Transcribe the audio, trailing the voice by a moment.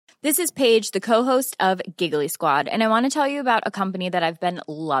This is Paige, the co-host of Giggly Squad, and I want to tell you about a company that I've been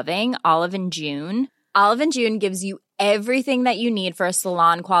loving, Olive & June. Olive & June gives you everything that you need for a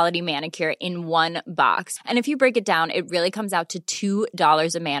salon-quality manicure in one box. And if you break it down, it really comes out to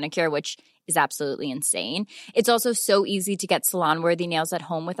 $2 a manicure, which is absolutely insane. It's also so easy to get salon-worthy nails at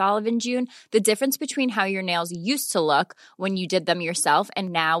home with Olive & June. The difference between how your nails used to look when you did them yourself and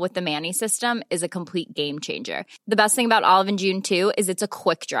now with the Mani system is a complete game changer. The best thing about Olive & June, too, is it's a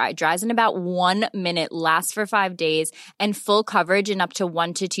quick dry. Dries in about 1 minute, lasts for 5 days, and full coverage in up to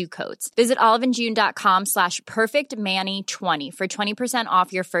 1 to 2 coats. Visit oliveandjune.com/perfectmani20 for 20%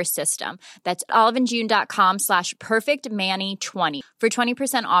 off your first system. That's oliveandjune.com/perfectmani20 for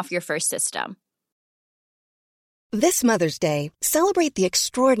 20% off your first system. This Mother's Day, celebrate the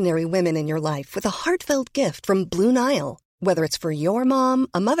extraordinary women in your life with a heartfelt gift from Blue Nile. Whether it's for your mom,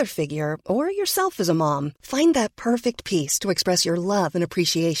 a mother figure, or yourself as a mom, find that perfect piece to express your love and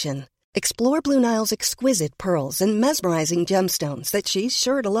appreciation. Explore Blue Nile's exquisite pearls and mesmerizing gemstones that she's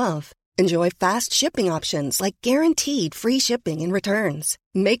sure to love. Enjoy fast shipping options like guaranteed free shipping and returns.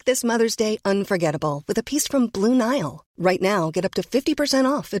 Make this Mother's Day unforgettable with a piece from Blue Nile. Right now, get up to 50%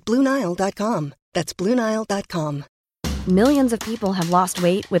 off at BlueNile.com. That's BlueNile.com. Millions of people have lost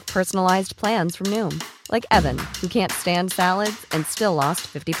weight with personalized plans from Noom. Like Evan, who can't stand salads and still lost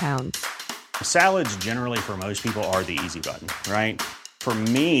 50 pounds. Salads generally for most people are the easy button, right? For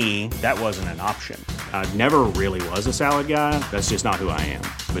me, that wasn't an option. I never really was a salad guy. That's just not who I am.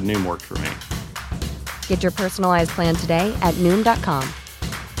 But Noom worked for me. Get your personalized plan today at Noom.com.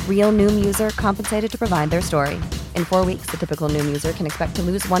 Real Noom user compensated to provide their story. In 4 weeks, the typical Noom user can expect to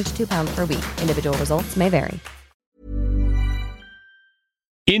lose 1 to 2 pounds per week. Individual results may vary.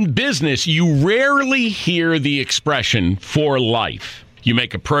 In business, you rarely hear the expression "for life." You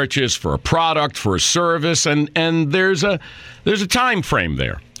make a purchase for a product, for a service, and there's a time frame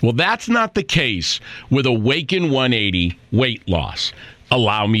there. Well, that's not the case with Awaken 180 weight loss.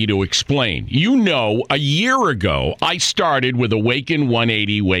 Allow me to explain. You know, a year ago, I started with Awaken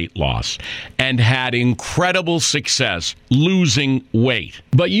 180 weight loss and had incredible success losing weight.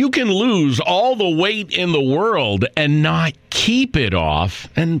 But you can lose all the weight in the world and not keep it off.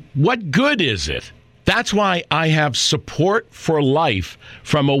 And what good is it? That's why I have support for life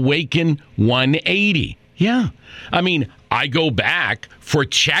from Awaken 180. Yeah. I mean, I go back for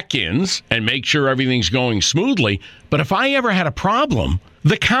check-ins and make sure everything's going smoothly. But if I ever had a problem,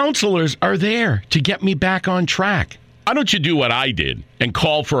 the counselors are there to get me back on track. Why don't you do what I did and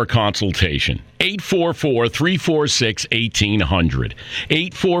call for a consultation? 844-346-1800.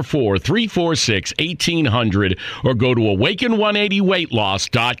 844-346-1800 or go to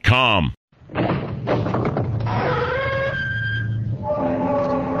awaken180weightloss.com.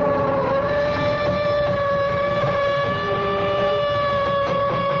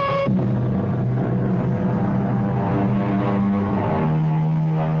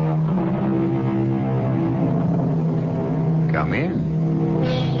 Come in.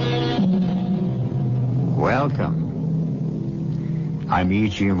 Welcome. I'm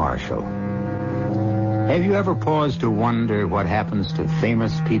E.G. Marshall. Have you ever paused to wonder what happens to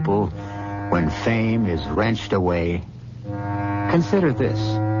famous people when fame is wrenched away? Consider this.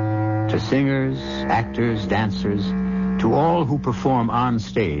 To singers, actors, dancers, to all who perform on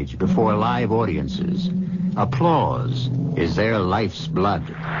stage before live audiences, applause is their life's blood.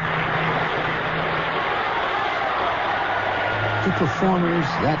 To performers,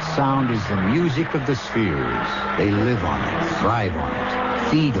 that sound is the music of the spheres. They live on it, thrive on it,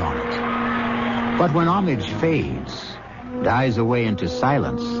 feed on it. But when homage fades, dies away into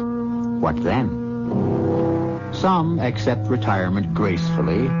silence, what then? Some accept retirement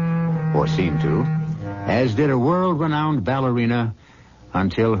gracefully, or seem to, as did a world-renowned ballerina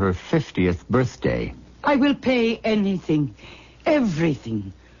until her 50th birthday. I will pay anything,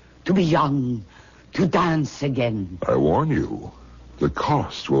 everything, to be young, to dance again. I warn you, the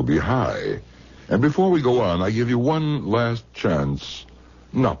cost will be high. And before we go on, I give you one last chance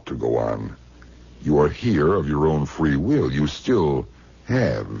not to go on. You are here of your own free will. You still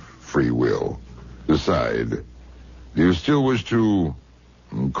have free will. Decide. Do you still wish to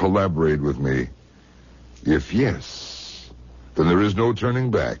collaborate with me? If yes, then there is no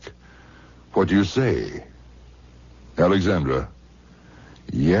turning back. What do you say? Alexandra,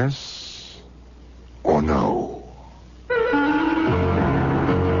 yes or no?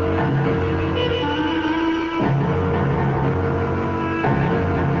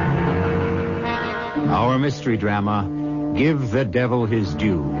 Our mystery drama, Give the Devil His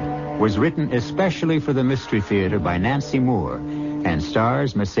Due, was written especially for the Mystery Theater by Nancy Moore and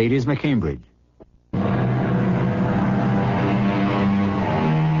stars Mercedes McCambridge.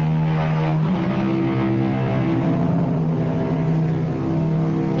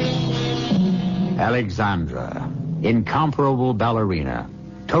 Alexandra, incomparable ballerina,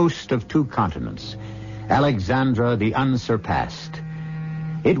 toast of 2 continents, Alexandra the unsurpassed.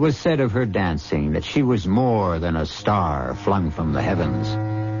 It was said of her dancing that she was more than a star flung from the heavens.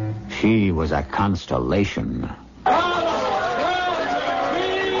 She was a constellation.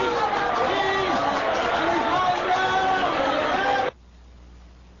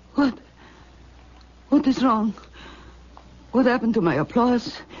 What is wrong? What happened to my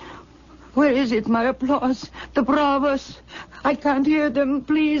applause? Where is it, my applause? The bravos. I can't hear them.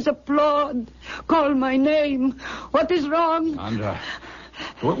 Please applaud. Call my name. What is wrong? Sandra.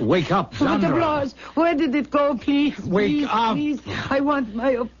 Wake up, Sandra. What applause? Where did it go, please? Wake up. Please. I want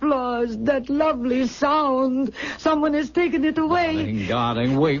my applause. That lovely sound. Someone has taken it away.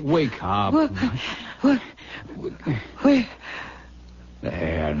 Darling, wake up. What? Where?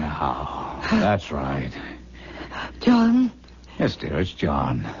 There now. That's right. John? Yes, dear, it's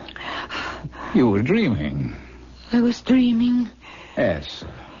John. You were dreaming. I was dreaming. Yes,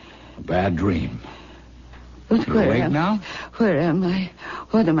 a bad dream. But You're awake now? Where am I?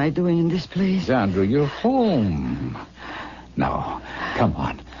 What am I doing in this place? Sandra, you're home. Now, come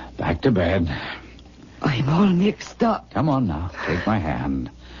on. Back to bed. I'm all mixed up. Come on now. Take my hand.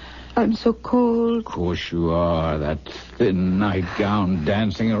 I'm so cold. Of course you are. That thin nightgown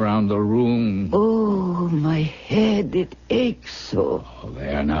dancing around the room. Oh, my head, it aches so. Oh,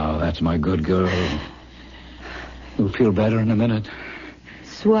 there now. That's my good girl. You'll feel better in a minute.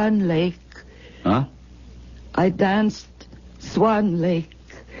 Swan Lake. Huh? I danced Swan Lake.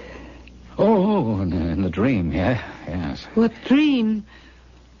 Oh, in the dream, yeah, yes. What dream?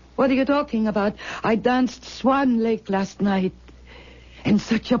 What are you talking about? I danced Swan Lake last night. And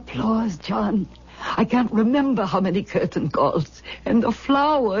such applause, John. I can't remember how many curtain calls. And the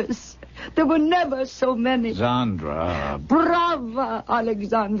flowers. There were never so many. Sandra. Brava,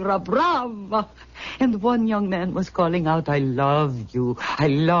 Alexandra, brava. And one young man was calling out, I love you, I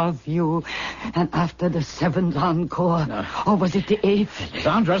love you. And after the 7th encore, or was it the 8th?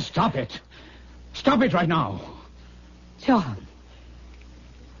 Sandra, stop it. Stop it right now. John,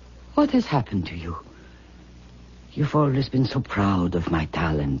 what has happened to you? You've always been so proud of my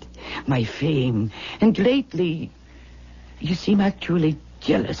talent, my fame, and lately you seem actually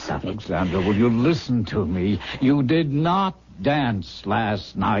jealous of it. Alexandra, will you listen to me? You did not dance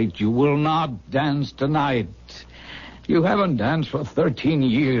last night. You will not dance tonight. You haven't danced for 13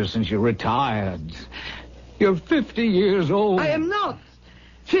 years since you retired. You're 50 years old. I am not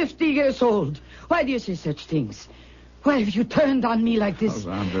 50 years old. Why do you say such things? Why have you turned on me like this? Oh,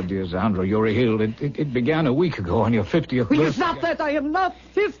 Sandra, dear Sandra, you're ill. It began a week ago on your 50th birthday. It's not that. I am not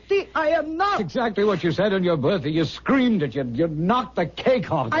 50. I am not. That's exactly what you said on your birthday. You screamed at you. You knocked the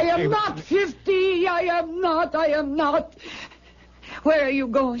cake off. I am not 50. I am not. I am not. Where are you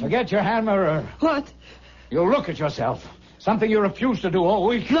going? Forget your hand mirror. What? You look at yourself. Something you refused to do all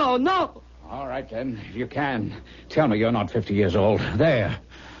week. No, no. All right, then, if you can. Tell me you're not 50 years old. There.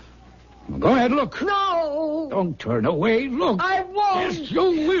 Go ahead, look. No. Don't turn away. Look. I won't. Yes, you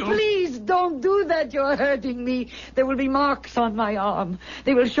will. Please don't do that. You're hurting me. There will be marks on my arm.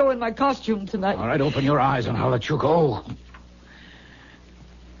 They will show in my costume tonight. All right, open your eyes and I'll let you go.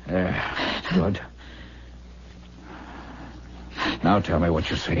 There. Good. Now tell me what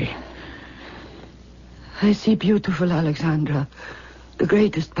you see. I see beautiful Alexandra. The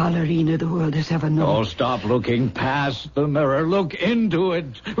greatest ballerina the world has ever known. Oh, stop looking past the mirror. Look into it.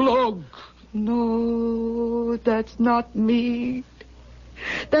 Look. No, that's not me.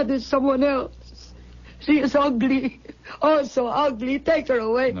 That is someone else. She is ugly. Oh, so ugly. Take her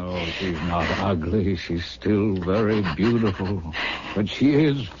away. No, she's not ugly. She's still very beautiful. But she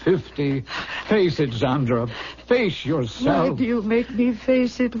is 50. Face it, Sandra. Face yourself. Why do you make me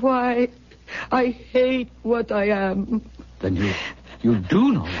face it? Why? I hate what I am. Then you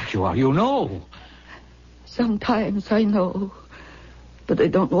do know what you are. You know. Sometimes I know. But I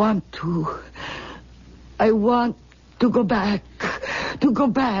don't want to. I want to go back. To go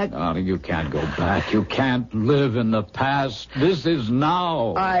back. Darling, you can't go back. You can't live in the past. This is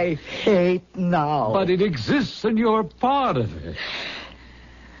now. I hate now. But it exists and you're part of it.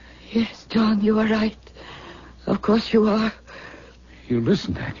 Yes, John, you are right. Of course you are. You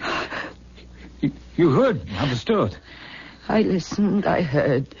listened, Daniel. You heard, understood. I listened, I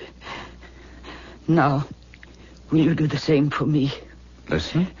heard. Now, will you do the same for me?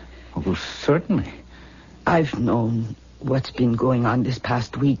 Listen? Oh, certainly. I've known what's been going on this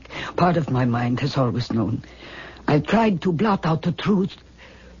past week. Part of my mind has always known. I've tried to blot out the truth,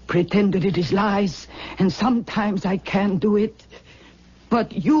 pretend that it is lies, and sometimes I can do it.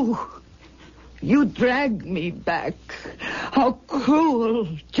 But you drag me back. How cruel.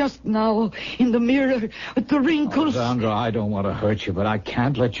 Just now, in the mirror, with the wrinkles. Alexandra, I don't want to hurt you, but I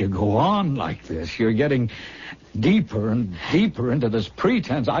can't let you go on like this. You're getting deeper and deeper into this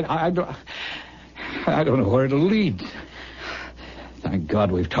pretense. I don't know where it'll lead. Thank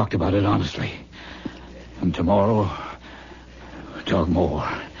God we've talked about it honestly. And tomorrow, we'll talk more.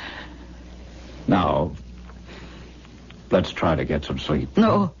 Now, let's try to get some sleep.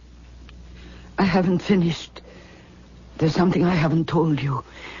 No, I haven't finished. There's something I haven't told you.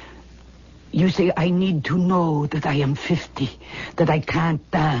 You say I need to know that I am 50, that I can't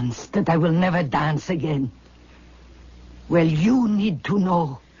dance, that I will never dance again. Well, you need to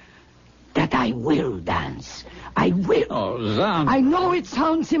know that I will dance. I will. Oh, Zan. I know it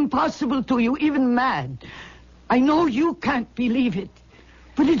sounds impossible to you, even mad. I know you can't believe it,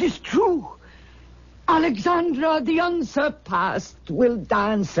 but it is true. Alexandra, the unsurpassed, will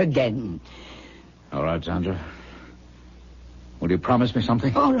dance again. All right, Sandra. Will you promise me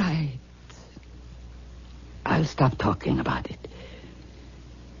something? All right. I'll stop talking about it.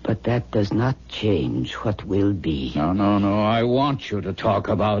 But that does not change what will be. No. I want you to talk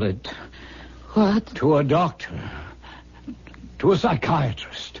about it. What? To a doctor. To a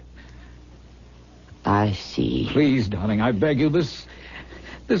psychiatrist. I see. Please, darling, I beg you. This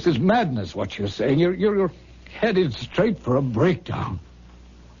is madness, what you're saying. You're headed straight for a breakdown.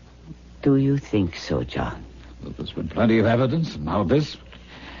 Do you think so, John? Well, there's been plenty of evidence, and now this.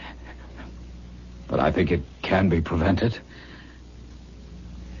 But I think it can be prevented.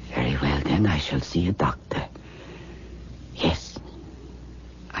 Very well, then I shall see a doctor. Yes,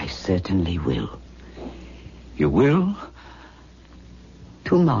 I certainly will. You will?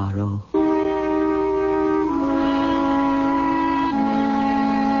 Tomorrow.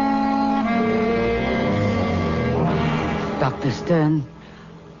 Dr. Stern,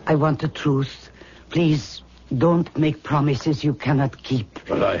 I want the truth. Please, don't make promises you cannot keep.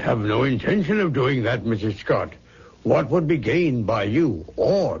 But I have no intention of doing that, Mrs. Scott. What would be gained by you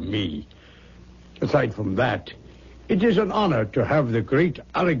or me? Aside from that, it is an honor to have the great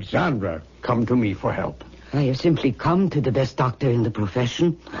Alexandra come to me for help. I have simply come to the best doctor in the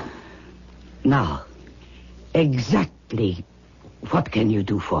profession. Now, exactly what can you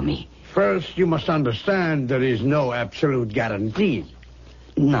do for me? First, you must understand there is no absolute guarantee.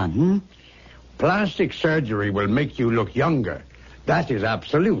 None? Plastic surgery will make you look younger. That is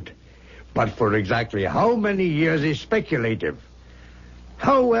absolute. But for exactly how many years is speculative.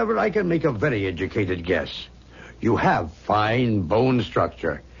 However, I can make a very educated guess. You have fine bone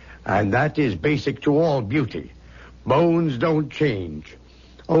structure, and that is basic to all beauty. Bones don't change.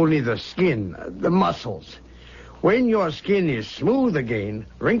 Only the skin, the muscles. When your skin is smooth again,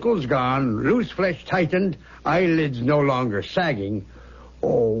 wrinkles gone, loose flesh tightened, eyelids no longer sagging,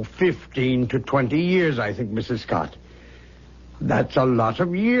 15 to 20 years, I think, Mrs. Scott. That's a lot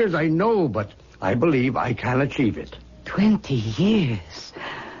of years, I know, but I believe I can achieve it. 20 years?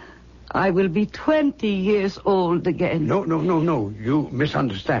 I will be 20 years old again. No. You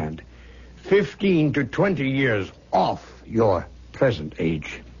misunderstand. 15 to 20 years off your present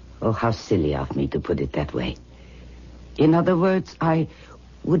age. Oh, how silly of me to put it that way. In other words, I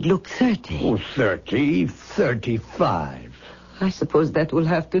would look 30. 30, 35. I suppose that will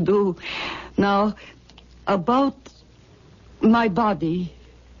have to do. Now, about my body.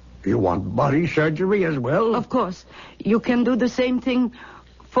 You want body surgery as well? Of course. You can do the same thing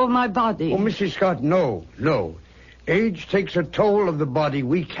for my body. Oh, Mrs. Scott, no. Age takes a toll of the body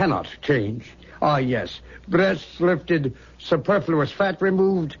we cannot change. Ah, yes. Breasts lifted, superfluous fat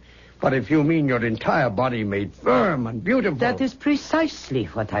removed. But if you mean your entire body made firm and beautiful... That is precisely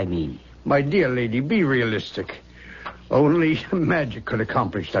what I mean. My dear lady, be realistic. Only magic could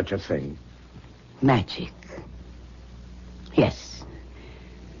accomplish such a thing. Magic? Yes.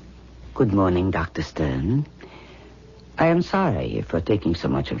 Good morning, Dr. Stern. I am sorry for taking so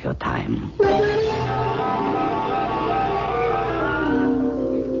much of your time.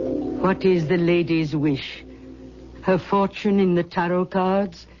 What is the lady's wish? Her fortune in the tarot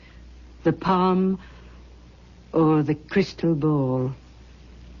cards? The palm? Or the crystal ball?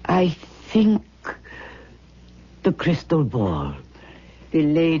 I think the crystal ball. The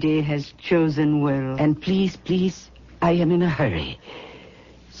lady has chosen well. And please, I am in a hurry.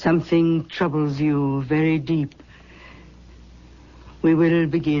 Something troubles you very deep. We will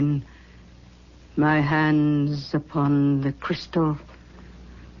begin. My hands upon the crystal.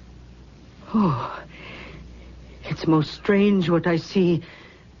 Oh, it's most strange what I see.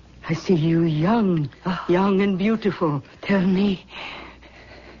 I see you young and beautiful. Tell me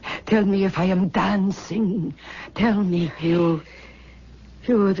if I am dancing. Tell me.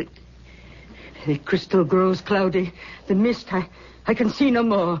 The crystal grows cloudy. The mist, I can see no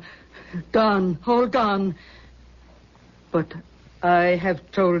more. Gone, all gone. But I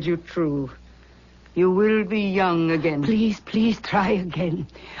have told you true. You will be young again. Please try again.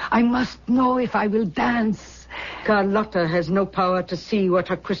 I must know if I will dance. Carlotta has no power to see what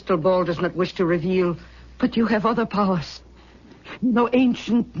her crystal ball does not wish to reveal. But you have other powers. No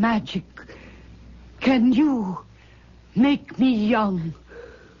ancient magic. Can you make me young?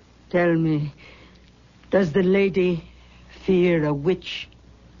 Tell me, does the lady fear a witch?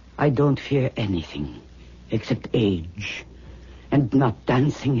 I don't fear anything except age and not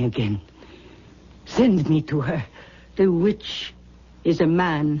dancing again. Send me to her. The witch is a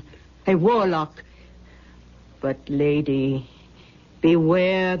man, a warlock. But, lady,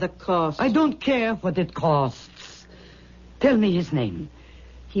 beware the cost. I don't care what it costs. Tell me his name.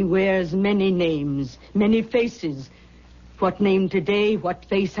 He wears many names, many faces. What name today, what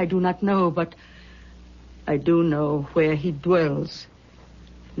face, I do not know, but I do know where he dwells.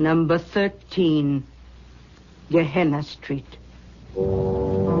 Number 13, Gehenna Street.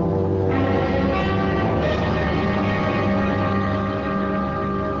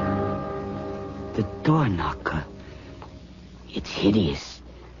 The door knocker. It's hideous.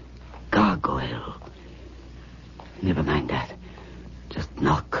 Gargoyle. Never mind that. Just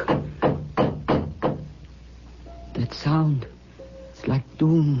knock. That sound. It's like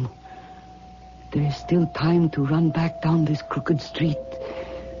doom. There is still time to run back down this crooked street.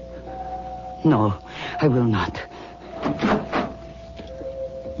 No, I will not.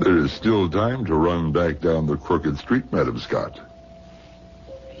 There is still time to run back down the crooked street, Madam Scott.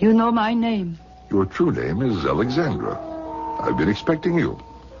 You know my name. Your true name is Alexandra. I've been expecting you.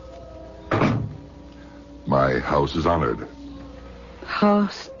 My house is honored. How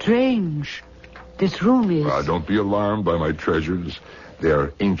strange this room is. Don't be alarmed by my treasures. They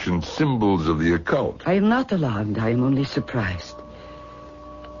are ancient symbols of the occult. I am not alarmed. I am only surprised.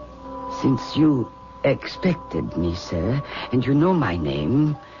 Since you expected me, sir, and you know my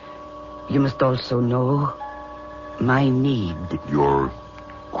name, you must also know my need. Your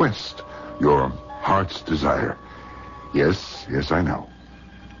quest, your heart's desire. Yes, I know.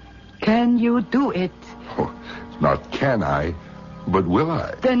 Can you do it? Oh, not can I, but will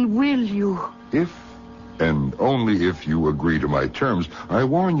I? Then will you? If, and only if you agree to my terms, I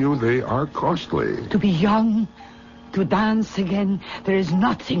warn you they are costly. To be young, to dance again, there is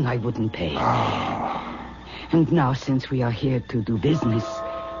nothing I wouldn't pay. And now, since we are here to do business,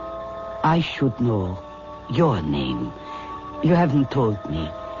 I should know your name. You haven't told me.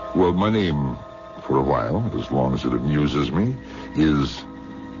 Well, my name, for a while, as long as it amuses me, is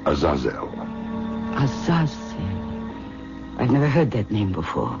Azazel. Azazel. I've never heard that name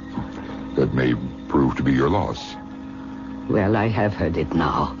before. That may prove to be your loss. Well, I have heard it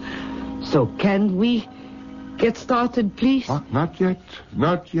now. So can we get started, please? Not yet.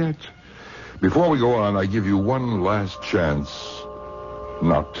 Not yet. Before we go on, I give you one last chance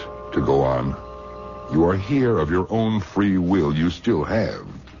not to go on. You are here of your own free will. You still have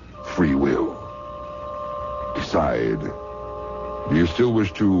free will. Decide. Do you still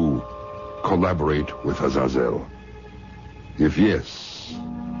wish to collaborate with Azazel? If yes,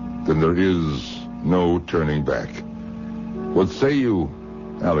 then there is no turning back. What say you,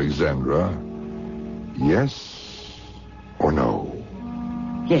 Alexandra? Yes or no?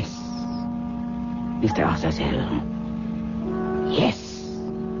 Yes, Mr. Azazel. Yes.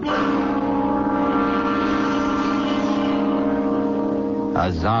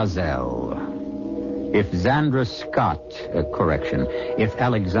 Azazel. If Zandra Scott, if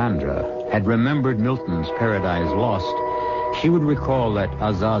Alexandra had remembered Milton's Paradise Lost, she would recall that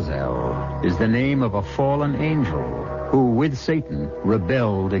Azazel is the name of a fallen angel who, with Satan,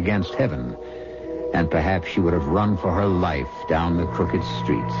 rebelled against heaven. And perhaps she would have run for her life down the crooked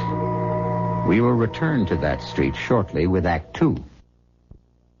street. We will return to that street shortly with Act 2.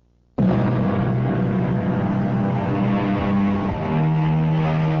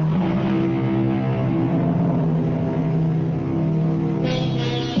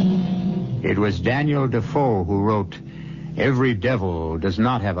 It was Daniel Defoe who wrote, "Every devil does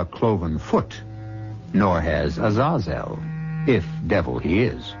not have a cloven foot, nor has Azazel, if devil he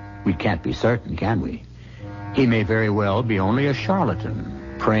is. We can't be certain, can we? He may very well be only a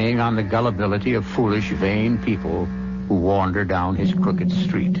charlatan, preying on the gullibility of foolish, vain people who wander down his crooked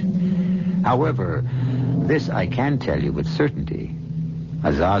street. However, this I can tell you with certainty.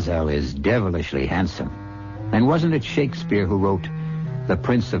 Azazel is devilishly handsome. And wasn't it Shakespeare who wrote, 'The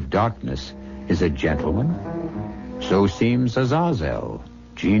Prince of Darkness is a gentleman'? So seems Azazel,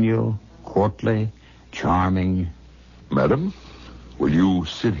 genial, courtly, charming." Madam, will you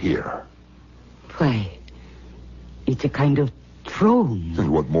sit here? Why, it's a kind of throne.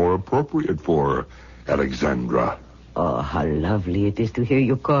 And what more appropriate for Alexandra? Oh, how lovely it is to hear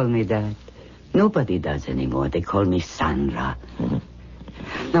you call me that. Nobody does anymore. They call me Sandra.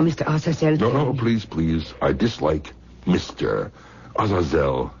 Now, Mr. Azazel... No, please. I dislike Mr.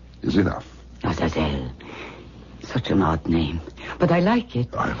 Azazel is enough. Azazel. Such an odd name. But I like it.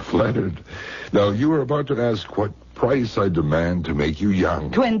 I'm flattered. Now, you were about to ask what price I demand to make you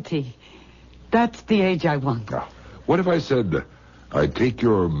young. 20. That's the age I want. Now, what if I said I'd take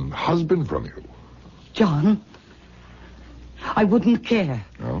your husband from you? John, I wouldn't care.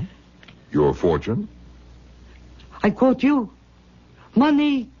 No? Your fortune? I quote you.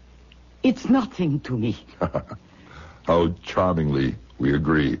 Money, it's nothing to me. How charmingly we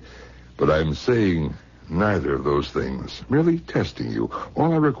agree. But I'm saying neither of those things. Merely testing you.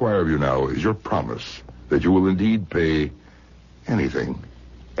 All I require of you now is your promise that you will indeed pay anything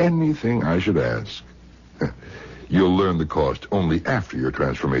I should ask. You'll learn the cost only after your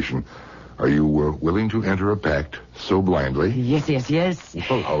transformation. Are you willing to enter a pact so blindly? Yes.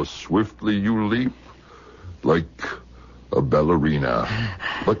 Oh, how swiftly you leap. Like a ballerina.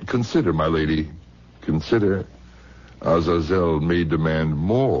 But consider, my lady, consider Azazel may demand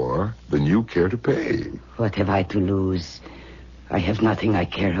more than you care to pay. What have I to lose? I have nothing I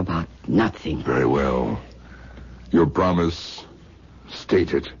care about. Nothing. Very well. Your promise,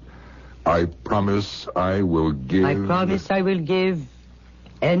 state it. I promise I will give... I promise I will give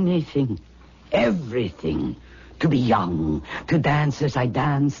anything, everything, to be young, to dance as I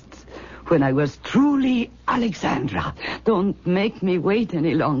danced when I was truly Alexandra. Don't make me wait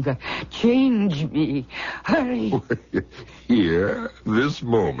any longer. Change me. Hurry. Here, this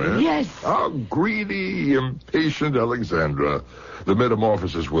moment? Yes. How greedy, impatient Alexandra. The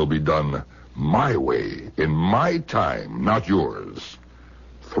metamorphosis will be done my way, in my time, not yours.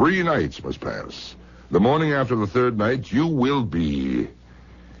 3 nights must pass. The morning after the 3rd night, you will be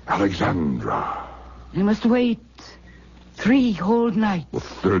Alexandra. I must wait 3 whole nights. For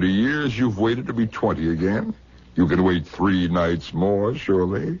 30 years, you've waited to be 20 again. You can wait 3 nights more,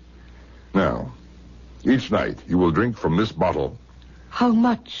 surely. Now, each night, you will drink from this bottle. How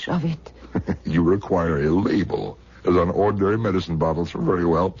much of it? You require a label, as on ordinary medicine bottles. Very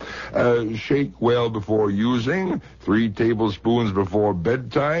well. Shake well before using. 3 tablespoons before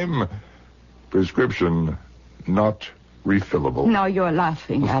bedtime. Prescription not refillable. Now you're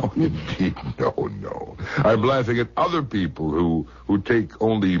laughing at me. Indeed, no. I'm laughing at other people who take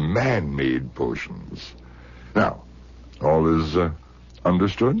only man-made potions. Now, all is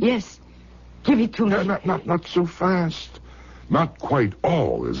understood? Yes. Give it to me. Not so fast. Not quite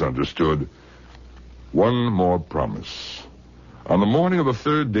all is understood. One more promise. On the morning of the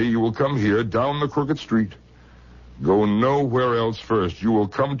 3rd day, you will come here down the crooked street. Go nowhere else first. You will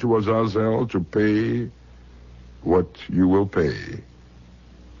come to Azazel to pay what you will pay.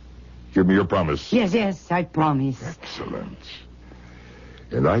 Give me your promise. Yes, I promise. Excellent.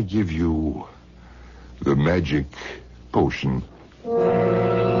 And I give you the magic potion.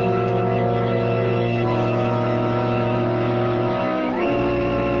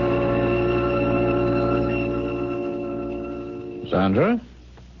 Sandra?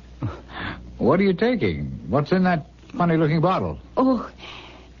 What are you taking? What's in that funny-looking bottle? Oh,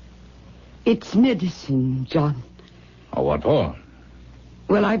 it's medicine, John. Oh, what for?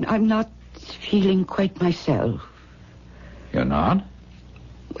 Well, I'm not feeling quite myself. You're not?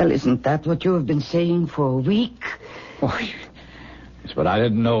 Well, isn't that what you have been saying for a week? Oh, yes, but I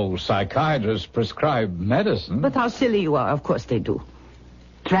didn't know psychiatrists prescribe medicine. But how silly you are. Of course they do.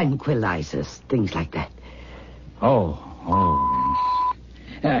 Tranquilizers, things like that. Oh.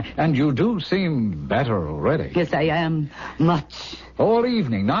 And you do seem better already. Yes, I am. Much. All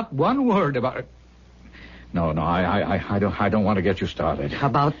evening, not one word about it. No, I don't want to get you started.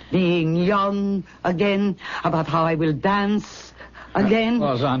 About being young again, about how I will dance again.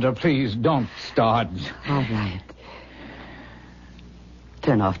 Well, Sandra, please don't start. All right.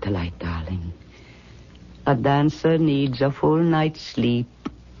 Turn off the light, darling. A dancer needs a full night's sleep.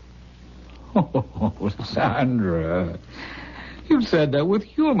 Oh, Sandra. You said that with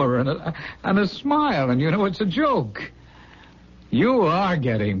humor and a smile, and you know it's a joke. You are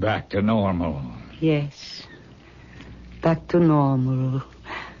getting back to normal. Yes. Back to normal.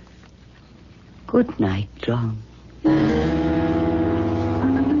 Good night, John.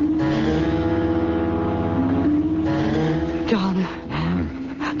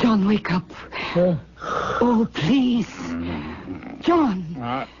 John, wake up. Oh, please. John.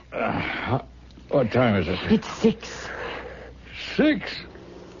 What time is it? It's 6. 6?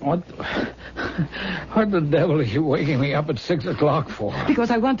 What the devil are you waking me up at 6 o'clock for?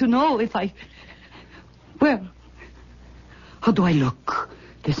 Because I want to know if I Well, how do I look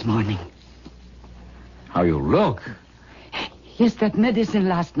this morning? How you look? Yes, that medicine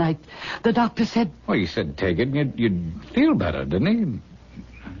last night. The doctor said... Well, he said take it and you'd feel better, didn't he?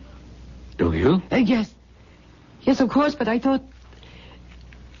 Do you? Yes. Yes, of course, but I thought...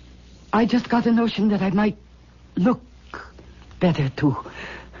 I just got a notion that I might look better, too.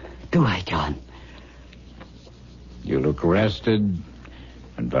 Do I, John? You look rested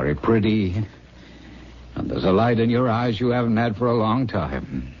and very pretty. And there's a light in your eyes you haven't had for a long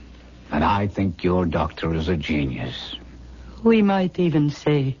time. And I think your doctor is a genius. We might even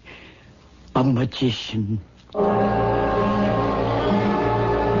say a magician.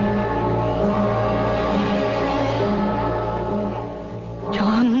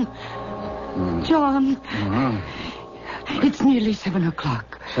 John. It's nearly 7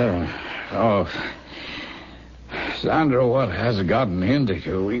 o'clock. 7? Oh. Sandra, what has gotten into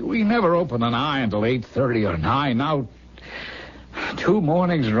you? We never open an eye until 8:30 or 9. Now, 2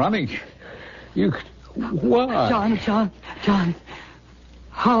 mornings running. You... What? John.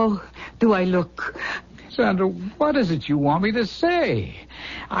 How do I look? Sandra, what is it you want me to say?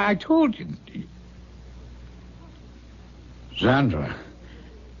 I told you... Sandra.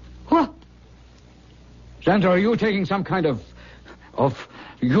 What? Sandra, are you taking some kind of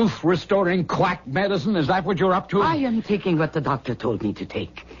youth-restoring quack medicine? Is that what you're up to? I am taking what the doctor told me to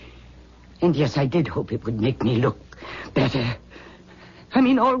take. And yes, I did hope it would make me look better. I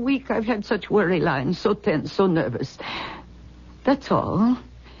mean, all week I've had such worry lines, so tense, so nervous. That's all.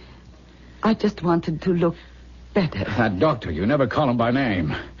 I just wanted to look better. That doctor, you never call him by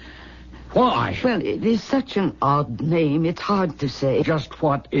name. Why? Well, it is such an odd name, it's hard to say. Just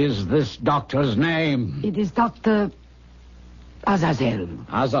what is this doctor's name? It is Dr. Azazel.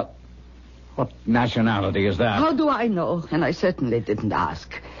 What nationality is that? How do I know? And I certainly didn't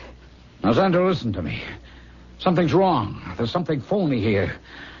ask. Now, Sandra, listen to me. Something's wrong. There's something phony here.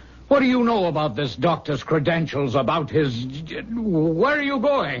 What do you know about this doctor's credentials, about his... Where are you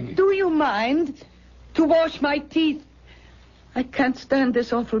going? Do you mind to wash my teeth? I can't stand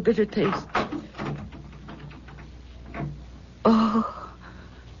this awful bitter taste. Oh,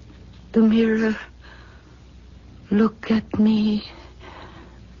 the mirror. Look at me.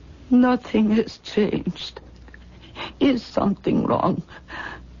 Nothing has changed. Is something wrong?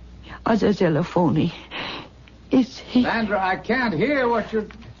 Azazel a phony? Is he... Sandra, I can't hear what you're...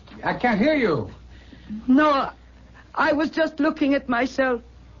 I can't hear you. No, I was just looking at myself.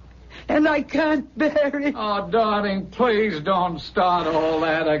 And I can't bear it. Oh, darling, please don't start all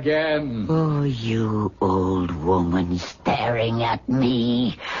that again. Oh, you old woman staring at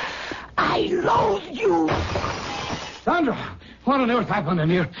me. I loathe you. Sandra, what on earth happened in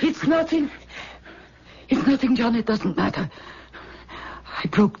here? It's nothing. It's nothing, John. It doesn't matter. I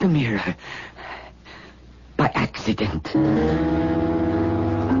broke the mirror. By accident.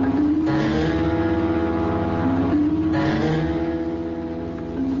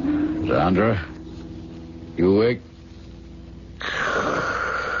 Sandra, you awake?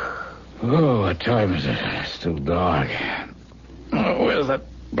 Oh, what time is it? It's still dark. Oh, where's that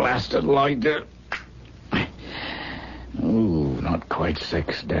blasted light there? Oh, not quite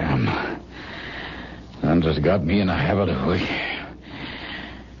 6, damn. Sandra's got me in a habit of waking.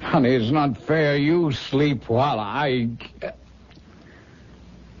 Honey, it's not fair. You sleep while I...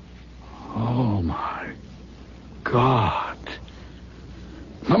 Oh, my God.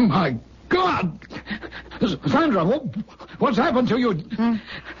 Oh, my God! Sandra, what's happened to you?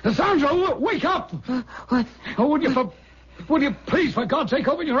 Sandra, wake up! What? Oh, would you please, for God's sake,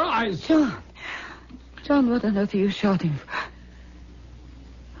 open your eyes? John, what on earth are you shouting?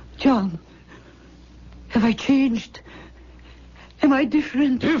 John, have I changed? Am I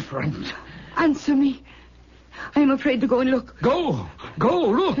different? Different? Answer me. I am afraid to go and look. Go,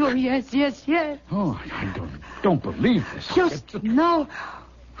 look. Oh, yes. Oh, I don't believe this. Just now,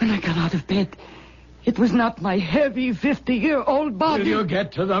 when I got out of bed, it was not my heavy 50-year-old body. Will you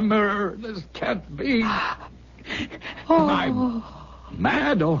get to the mirror? This can't be. Oh. I'm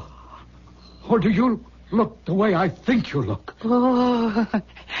mad, or do you look the way I think you look? Oh,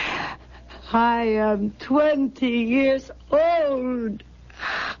 I am 20 years old.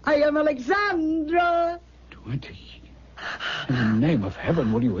 I am Alexandra. 20? In the name of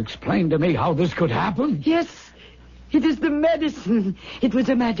heaven, will you explain to me how this could happen? Yes, it is the medicine. It was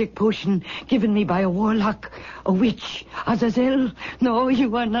a magic potion given me by a warlock, a witch. Azazel, no,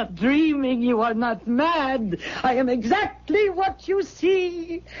 you are not dreaming. You are not mad. I am exactly what you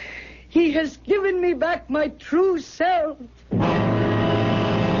see. He has given me back my true self.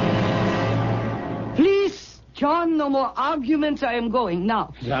 Please, John, no more arguments. I am going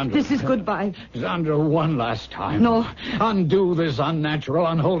now. Zandra. This is goodbye. Zandra, one last time. No. Undo this unnatural,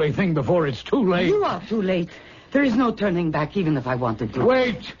 unholy thing before it's too late. You are too late. There is no turning back, even if I wanted to.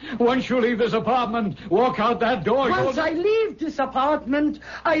 Wait. Once you leave this apartment, walk out that door. Once I leave this apartment,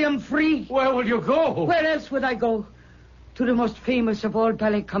 I am free. Where will you go? Where else would I go? To the most famous of all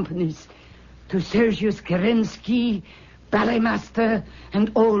ballet companies. To Sergius Kerensky, ballet master,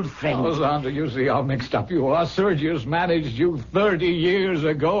 and old friend. Oh, Zandra, you see how mixed up you are. Sergius managed you 30 years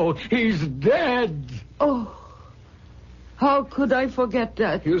ago. He's dead. Oh, how could I forget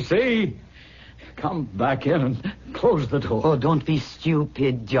that? You see? Come back in and close the door. Oh, don't be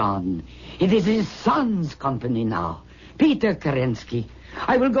stupid, John. It is his son's company now. Peter Kerensky.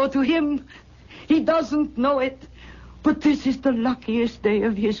 I will go to him. He doesn't know it. But this is the luckiest day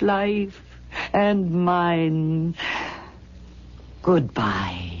of his life. And mine.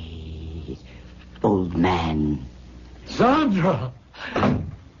 Goodbye, old man. Zandra!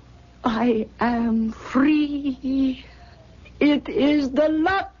 I am free. It is the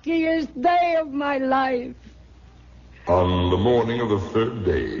luckiest day of my life. On the morning of the third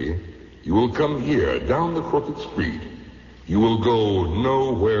day, you will come here, down the crooked street. You will go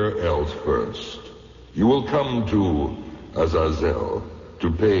nowhere else first. You will come to Azazel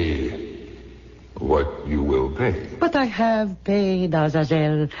to pay what you will pay. But I have paid,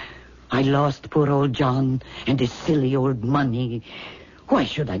 Azazel. I lost poor old John and his silly old money. Why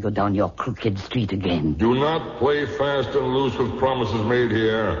should I go down your crooked street again? Do not play fast and loose with promises made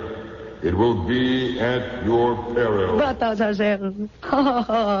here. It will be at your peril. But Azazel,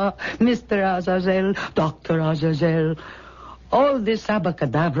 Mr. Azazel, Dr. Azazel, all this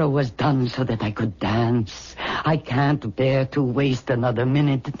abracadabra was done so that I could dance. I can't bear to waste another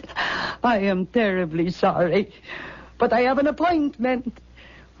minute. I am terribly sorry, but I have an appointment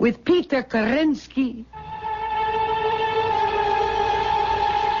with Peter Kerensky.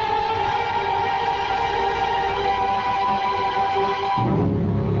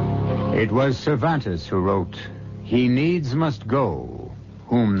 It was Cervantes who wrote, "He needs must go,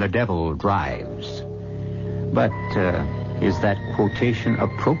 whom the devil drives." But is that quotation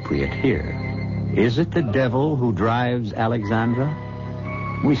appropriate here? Is it the devil who drives Alexandra?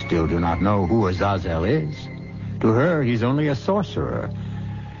 We still do not know who Azazel is. To her, he's only a sorcerer.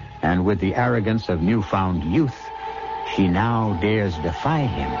 And with the arrogance of newfound youth, she now dares defy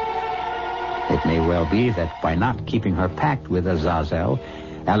him. It may well be that by not keeping her pact with Azazel,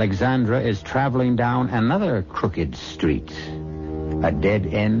 Alexandra is traveling down another crooked street, a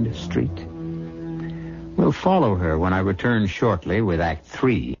dead-end street. We'll follow her when I return shortly with Act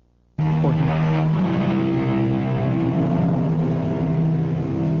 3.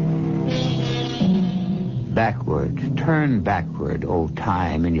 Backward, turn backward, O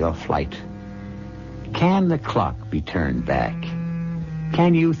time, in your flight. Can the clock be turned back?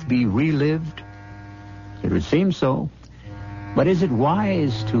 Can youth be relived? It would seem so. But is it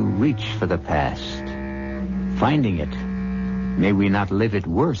wise to reach for the past? Finding it, may we not live it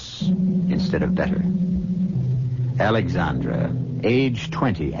worse instead of better? Alexandra, age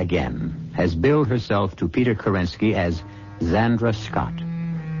 20 again, has billed herself to Peter Kerensky as Zandra Scott.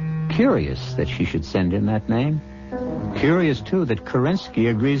 Curious that she should send in that name. Curious, too, that Kerensky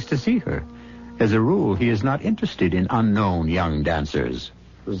agrees to see her. As a rule, he is not interested in unknown young dancers.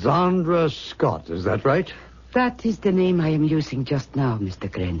 Zandra Scott, is that right? That is the name I am using just now, Mr.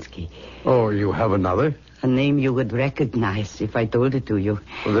 Kerensky. Oh, you have another? A name you would recognize if I told it to you.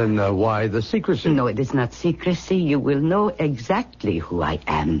 Well, then why the secrecy? No, it is not secrecy. You will know exactly who I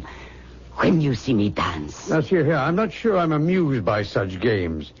am when you see me dance. Now, see here, I'm not sure I'm amused by such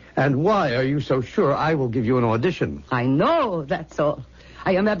games. And why are you so sure I will give you an audition? I know, that's all.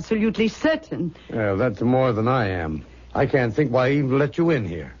 I am absolutely certain. Well, that's more than I am. I can't think why I even let you in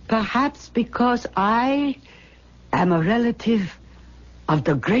here. Perhaps because I am a relative of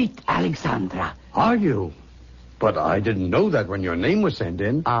the great Alexandra. Are you? But I didn't know that when your name was sent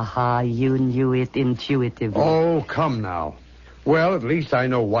in. Aha, you knew it intuitively. Oh, come now. Well, at least I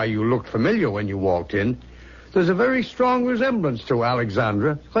know why you looked familiar when you walked in. There's a very strong resemblance to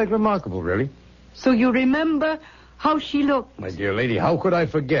Alexandra. Quite remarkable, really. So you remember how she looked? My dear lady, how could I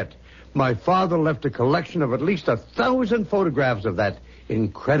forget? My father left a collection of at least 1,000 photographs of that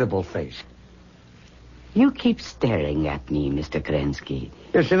incredible face. You keep staring at me, Mr. Kerensky.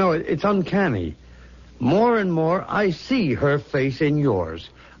 Yes, you know, it's uncanny. More and more, I see her face in yours.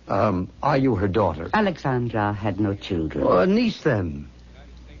 Are you her daughter? Alexandra had no children. Oh, a niece, then.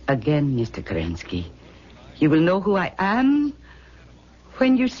 Again, Mr. Kerensky, you will know who I am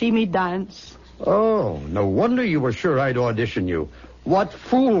when you see me dance. Oh, no wonder you were sure I'd audition you. What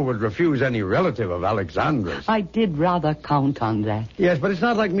fool would refuse any relative of Alexandra's? I did rather count on that. Yes, but it's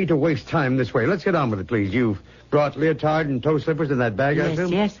not like me to waste time this way. Let's get on with it, please. You've brought leotard and toe slippers in that bag, I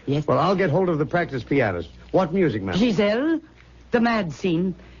assume? Yes. Well, I'll get hold of the practice pianist. What music, ma'am? Giselle, the mad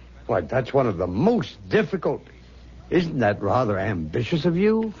scene. Why, that's one of the most difficult. Isn't that rather ambitious of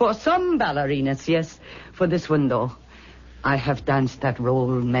you? For some ballerinas, yes. For this one, though, I have danced that role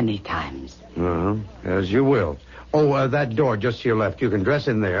many times. As you will. Oh, that door just to your left. You can dress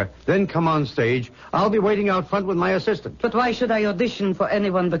in there. Then come on stage. I'll be waiting out front with my assistant. But why should I audition for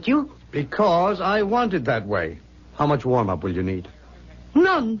anyone but you? Because I want it that way. How much warm-up will you need?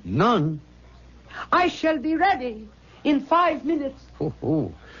 None. None? I shall be ready in 5 minutes.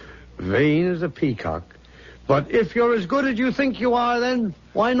 Vain as a peacock. But if you're as good as you think you are, then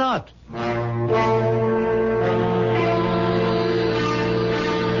why not?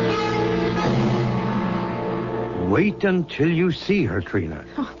 Wait until you see her, Trina.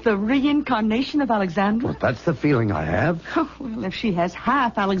 Oh, the reincarnation of Alexandra? Well, that's the feeling I have. Oh, well, if she has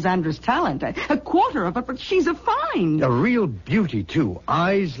half Alexandra's talent, a quarter of it, but she's a find. A real beauty, too.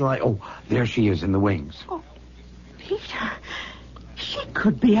 Eyes like... Oh, there she is in the wings. Oh, Peter, she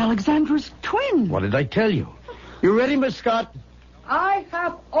could be Alexandra's twin. What did I tell you? You ready, Miss Scott? I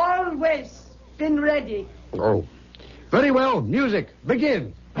have always been ready. Oh, very well. Music,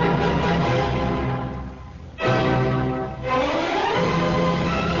 begin.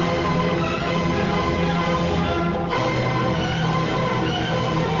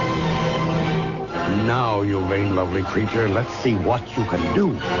 Now, you vain, lovely creature, let's see what you can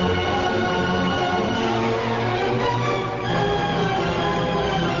do.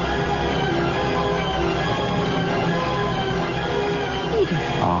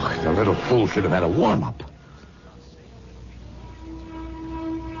 Oh, the little fool should have had a warm-up.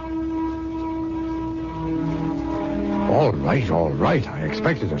 All right. I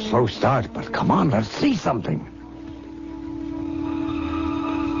expected a slow start, but come on, let's see something.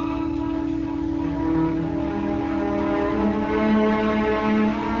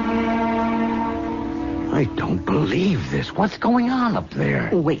 I don't believe this. What's going on up there?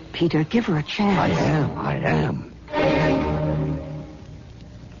 Wait, Peter, give her a chance. I am.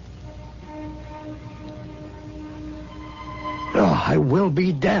 Oh, I will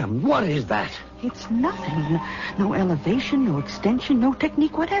be damned. What is that? It's nothing. No elevation, no extension, no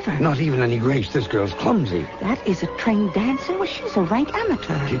technique whatever. Not even any grace. This girl's clumsy. That is a trained dancer. Well, she's a rank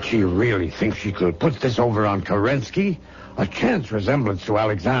amateur. Did she really think she could put this over on Kerensky? A chance resemblance to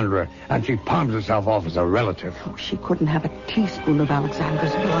Alexandra, and she palms herself off as a relative. Oh, she couldn't have a teaspoon of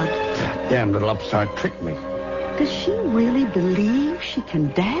Alexandra's blood. That damn little upstart tricked me. Does she really believe she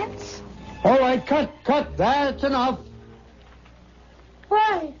can dance? All right, cut. That's enough.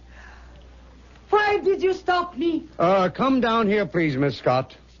 Why? Why did you stop me? Come down here, please, Miss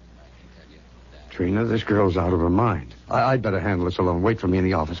Scott. Trina, this girl's out of her mind. I'd better handle this alone. Wait for me in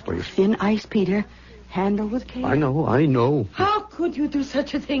the office, please. Thin ice, Peter. Handle with care. I know. How could you do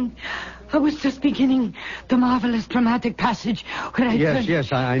such a thing? I was just beginning the marvelous dramatic passage where I...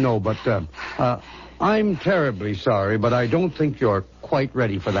 Yes, I know, but I'm terribly sorry, but I don't think you're quite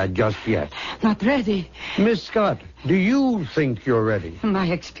ready for that just yet. Not ready. Miss Scott, do you think you're ready? My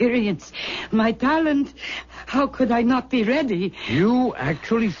experience, my talent, how could I not be ready? You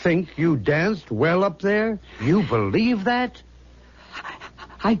actually think you danced well up there? You believe that?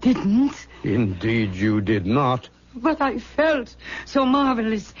 I didn't. Indeed, you did not. But I felt so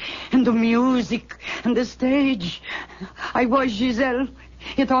marvelous. And the music and the stage. I was Giselle.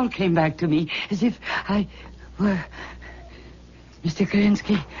 It all came back to me as if I were... Mr.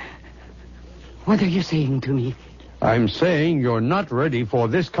 Kerensky, what are you saying to me? I'm saying you're not ready for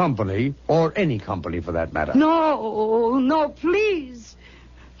this company, or any company for that matter. No, please.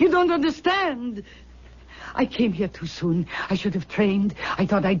 You don't understand. I came here too soon. I should have trained. I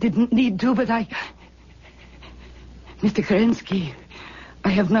thought I didn't need to, but I... Mr. Kerensky, I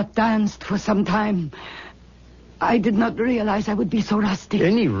have not danced for some time. I did not realize I would be so rusty.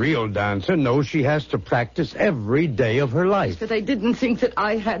 Any real dancer knows she has to practice every day of her life. But I didn't think that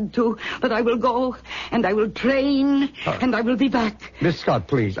I had to. But I will go, and I will train, and I will be back. Miss Scott,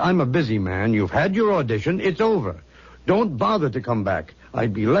 please, I'm a busy man. You've had your audition. It's over. Don't bother to come back.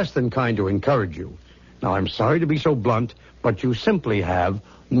 I'd be less than kind to encourage you. Now, I'm sorry to be so blunt, but you simply have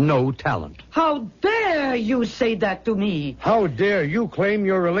no talent. How dare you say that to me? How dare you claim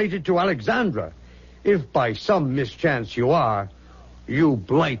you're related to Alexandra? If by some mischance you are, you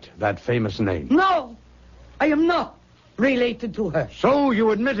blight that famous name. No, I am not related to her. So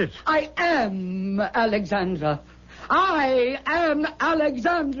you admit it. I am Alexandra. I am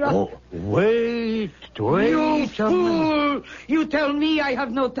Alexandra. Oh, wait. You fool! You tell me I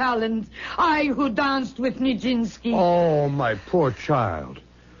have no talent. I who danced with Nijinsky. Oh, my poor child.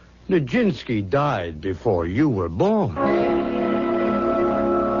 Nijinsky died before you were born.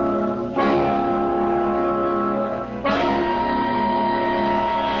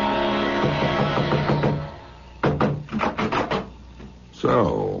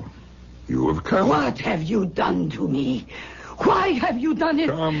 So, you have come. What have you done to me? Why have you done it?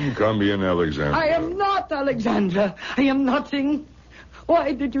 Come in, Alexandra. I am not Alexandra. I am nothing.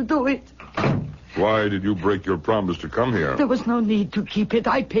 Why did you do it? Why did you break your promise to come here? There was no need to keep it.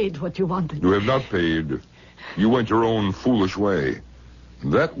 I paid what you wanted. You have not paid. You went your own foolish way.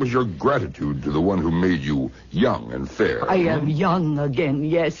 That was your gratitude to the one who made you young and fair. I am young again,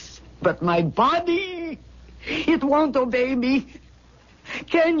 yes. But my body, it won't obey me.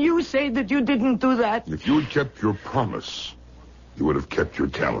 Can you say that you didn't do that? If you had kept your promise, you would have kept your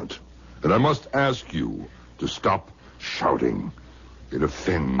talent. And I must ask you to stop shouting. It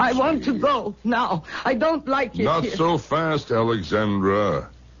offends I want me. to go now. I don't like it Not here. so fast, Alexandra.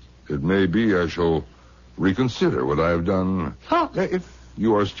 It may be I shall reconsider what I have done. Huh? If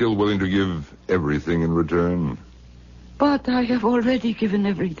you are still willing to give everything in return. But I have already given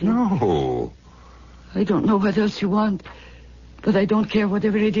everything. No. I don't know what else you want. But I don't care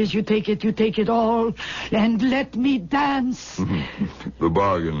whatever it is. You take it all. And let me dance. The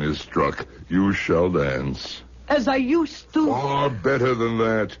bargain is struck. You shall dance. As I used to. Far better than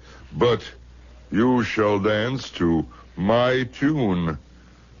that. But you shall dance to my tune.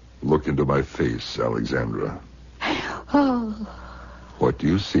 Look into my face, Alexandra. Oh, What do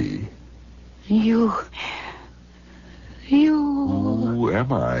you see? you. Who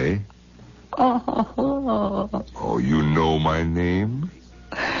am I? Oh, Oh, you know my name?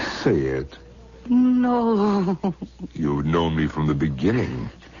 Say it. no. You've known me from the beginning.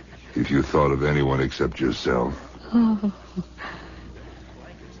 If you thought of anyone except yourself. Oh.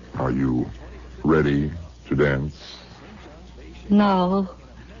 Are you ready to dance? Now.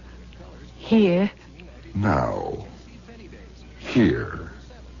 Here. Now. Here.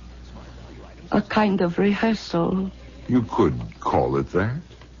 A kind of rehearsal. You could call it that.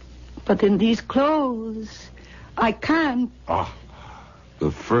 But in these clothes, I can't. Ah,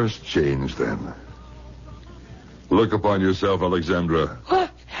 the first change, then. Look upon yourself, Alexandra.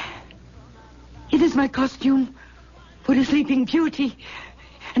 What? It is my costume for the Sleeping Beauty.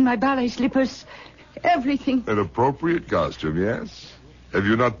 And my ballet slippers. Everything. An appropriate costume, yes? Have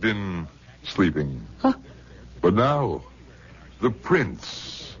you not been sleeping? Huh? But now, the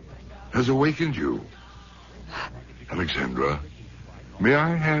prince has awakened you. Alexandra, may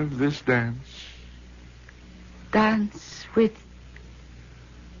I have this dance? Dance with...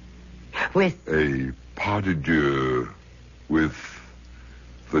 A pas de deux with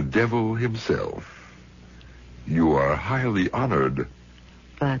the devil himself. You are highly honored.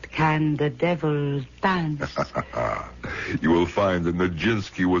 But can the devil dance? You will find that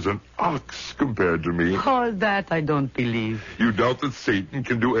Nijinsky was an ox compared to me. All that I don't believe. You doubt that Satan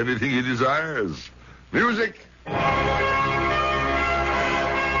can do anything he desires. Music!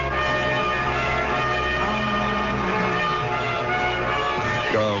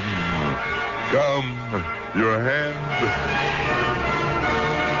 Come, your hand.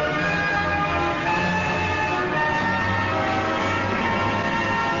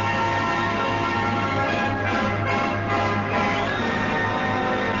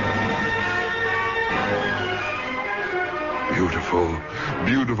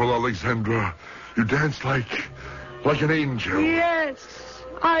 Beautiful, Alexandra. You dance like an angel. Yes,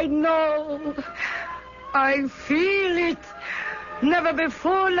 I know. I feel it. Never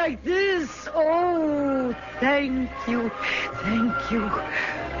before like this. Oh, thank you. Thank you.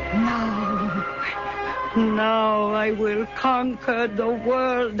 Now I will conquer the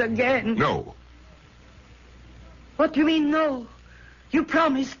world again. No. What do you mean, no? You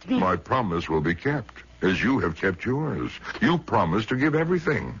promised me. My promise will be kept, as you have kept yours. You promised to give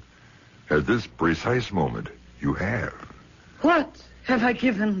everything. At this precise moment, you have. What have I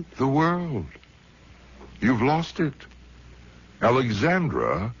given? The world. You've lost it.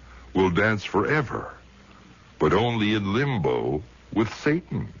 Alexandra will dance forever, but only in limbo with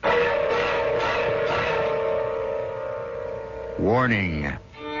Satan. Warning.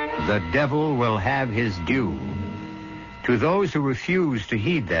 The devil will have his due. To those who refuse to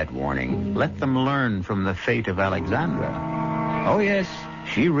heed that warning, let them learn from the fate of Alexandra. Oh, yes,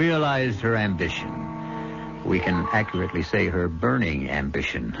 she realized her ambition. We can accurately say her burning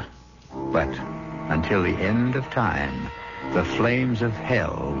ambition. But until the end of time, the flames of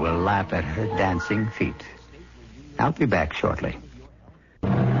hell will lap at her dancing feet. I'll be back shortly.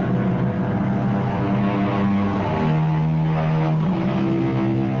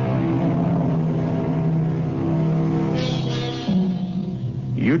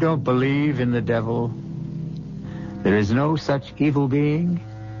 You don't believe in the devil? There is no such evil being?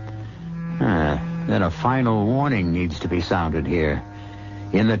 Then a final warning needs to be sounded here.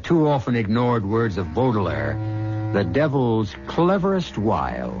 In the too often ignored words of Baudelaire, the devil's cleverest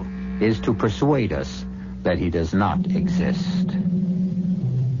wile is to persuade us that he does not exist.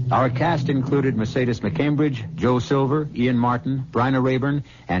 Our cast included Mercedes McCambridge, Joe Silver, Ian Martin, Bryna Rayburn,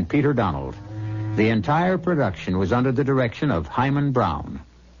 and Peter Donald. The entire production was under the direction of Hyman Brown.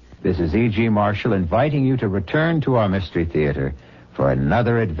 This is E.G. Marshall inviting you to return to our Mystery Theater for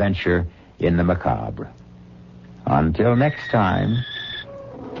another adventure in the macabre. Until next time,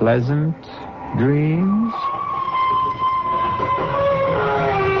 pleasant dreams.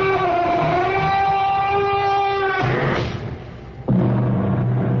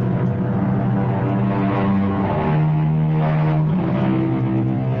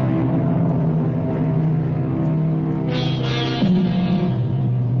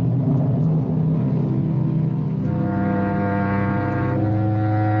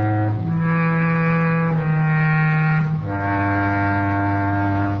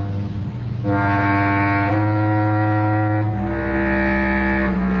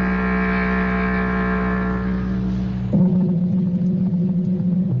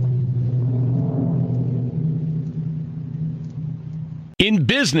 In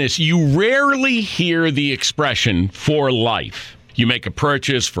business, you rarely hear the expression for life. You make a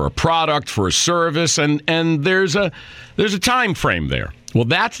purchase for a product, for a service, and there's a time frame there. Well,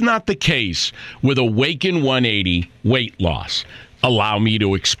 that's not the case with Awaken 180 weight loss. Allow me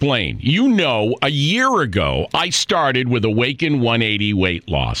to explain. You know, a year ago, I started with Awaken 180 weight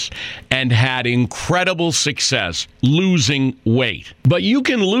loss and had incredible success losing weight. But you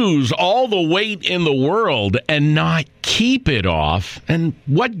can lose all the weight in the world and not keep it off. And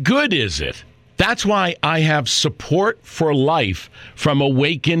what good is it? That's why I have support for life from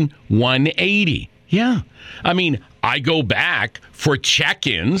Awaken 180. Yeah. I mean, I go back for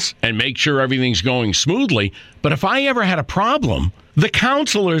check-ins and make sure everything's going smoothly. But if I ever had a problem, the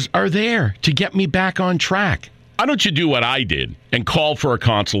counselors are there to get me back on track. Why don't you do what I did and call for a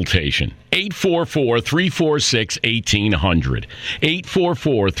consultation? 844-346-1800.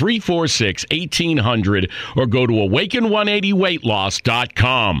 844-346-1800 or go to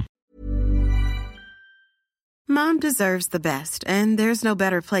awaken180weightloss.com. Mom deserves the best, and there's no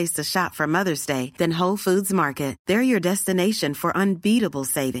better place to shop for Mother's Day than Whole Foods Market. They're your destination for unbeatable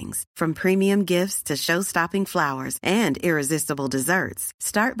savings, from premium gifts to show-stopping flowers and irresistible desserts.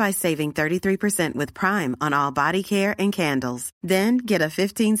 Start by saving 33% with Prime on all body care and candles. Then get a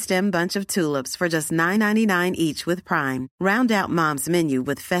 15-stem bunch of tulips for just $9.99 each with Prime. Round out Mom's menu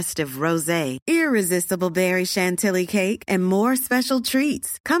with festive rosé, irresistible berry chantilly cake, and more special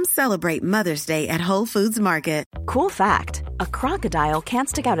treats. Come celebrate Mother's Day at Whole Foods Market. Cool fact, a crocodile can't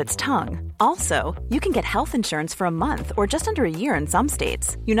stick out its tongue. Also, you can get health insurance for a month or just under a year in some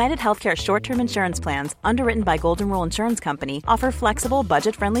states. United Healthcare short-term insurance plans, underwritten by Golden Rule Insurance Company, offer flexible,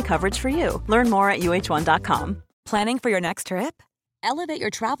 budget-friendly coverage for you. Learn more at uh1.com. Planning for your next trip? Elevate your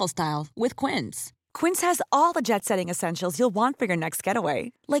travel style with Quince. Quince has all the jet-setting essentials you'll want for your next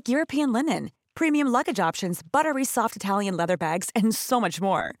getaway, like European linen, premium luggage options, buttery soft Italian leather bags, and so much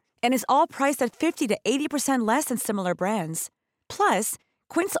more. And is all priced at 50 to 80% less than similar brands. Plus,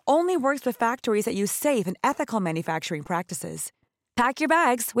 Quince only works with factories that use safe and ethical manufacturing practices. Pack your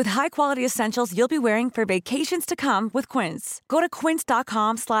bags with high-quality essentials you'll be wearing for vacations to come with Quince. Go to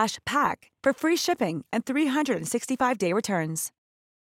quince.com/pack for free shipping and 365-day returns.